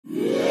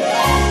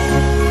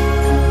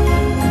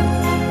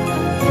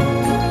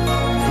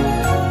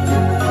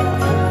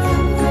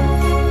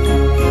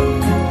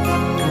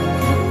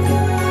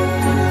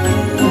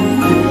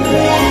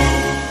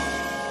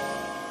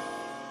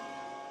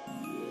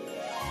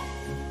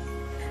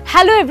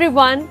Hello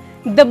everyone!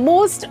 The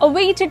most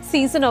awaited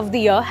season of the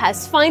year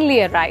has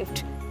finally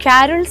arrived.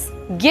 Carols,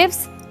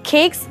 gifts,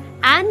 cakes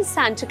and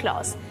Santa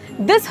Claus.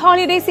 This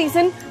holiday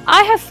season,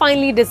 I have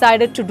finally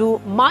decided to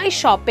do my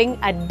shopping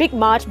at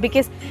BIGmart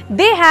because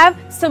they have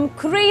some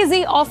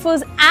crazy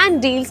offers and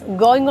deals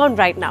going on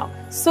right now.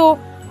 So,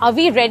 are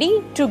we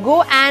ready to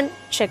go and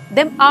check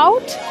them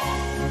out?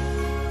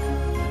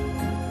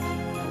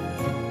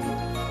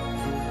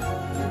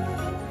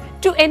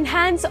 To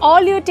enhance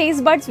all your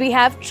taste buds, we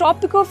have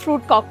Tropico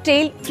Fruit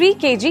Cocktail 3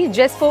 kg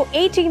just for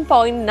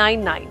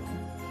 18.99.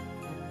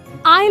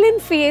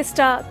 Island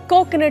Fiesta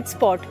Coconut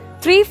Spot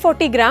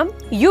 340 gram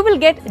you will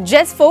get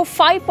just for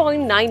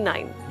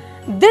 5.99.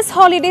 This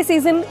holiday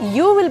season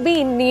you will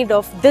be in need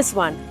of this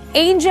one.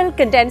 Angel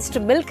Condensed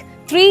Milk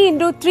 3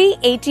 into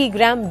 380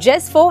 gram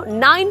just for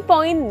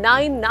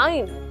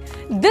 9.99.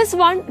 This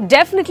one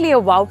definitely a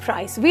wow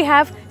price. We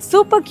have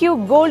Super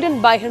Cube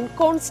Golden Bihun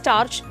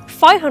Cornstarch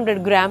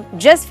 500 gram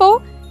just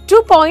for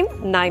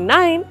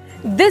 2.99.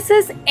 This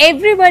is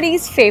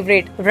everybody's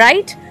favorite,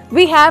 right?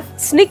 We have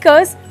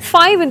Snickers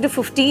 5 into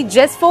 50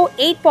 just for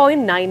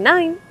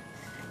 8.99.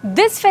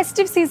 This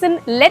festive season,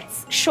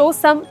 let's show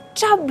some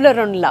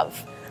Toblerone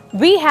love.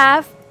 We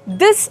have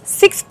this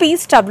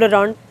 6-piece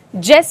Toblerone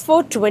just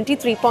for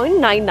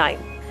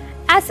 23.99.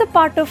 As a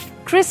part of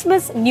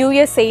Christmas New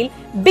Year sale,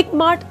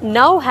 BIGmart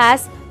now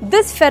has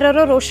this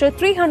Ferrero Rocher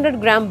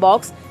 300 gram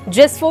box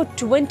just for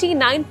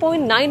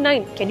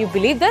 29.99. Can you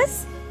believe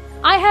this?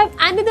 I have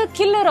another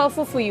killer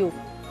offer for you.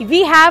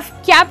 We have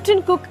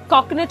Captain Cook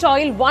Coconut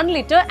Oil 1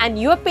 liter and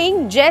you are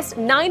paying just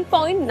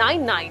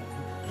 9.99.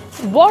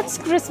 What's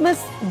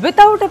Christmas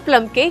without a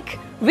plum cake?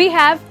 We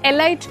have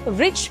Elite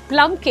Rich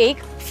Plum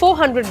Cake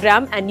 400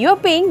 gram and you are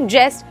paying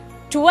just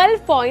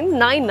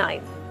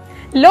 12.99.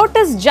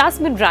 Lotus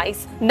Jasmine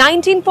Rice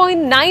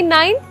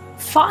 19.99,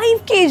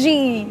 5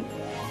 kg.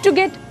 To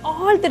get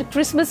all the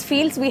Christmas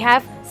feels, we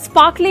have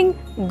Sparkling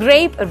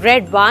Grape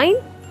Red Wine.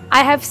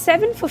 I have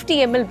 750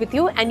 ml with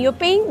you and you're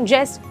paying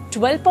just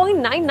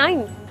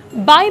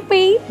 12.99. By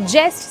pay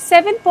just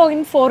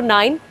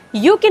 7.49,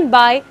 you can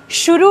buy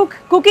Shuruk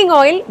Cooking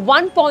Oil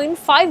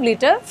 1.5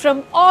 liter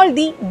from all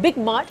the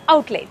BIGmart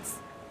outlets.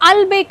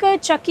 Al Baker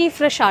Chucky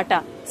Fresh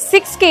Atta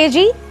 6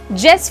 kg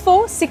just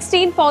for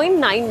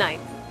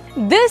 16.99.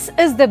 This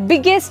is the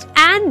biggest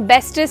and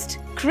bestest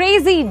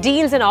crazy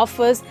deals and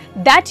offers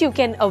that you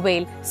can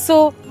avail.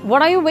 So,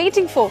 what are you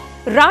waiting for?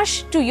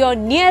 Rush to your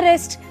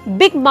nearest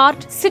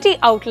BIGmart city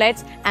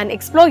outlets and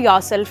explore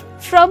yourself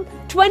from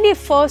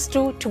 21st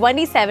to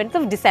 27th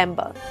of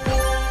December.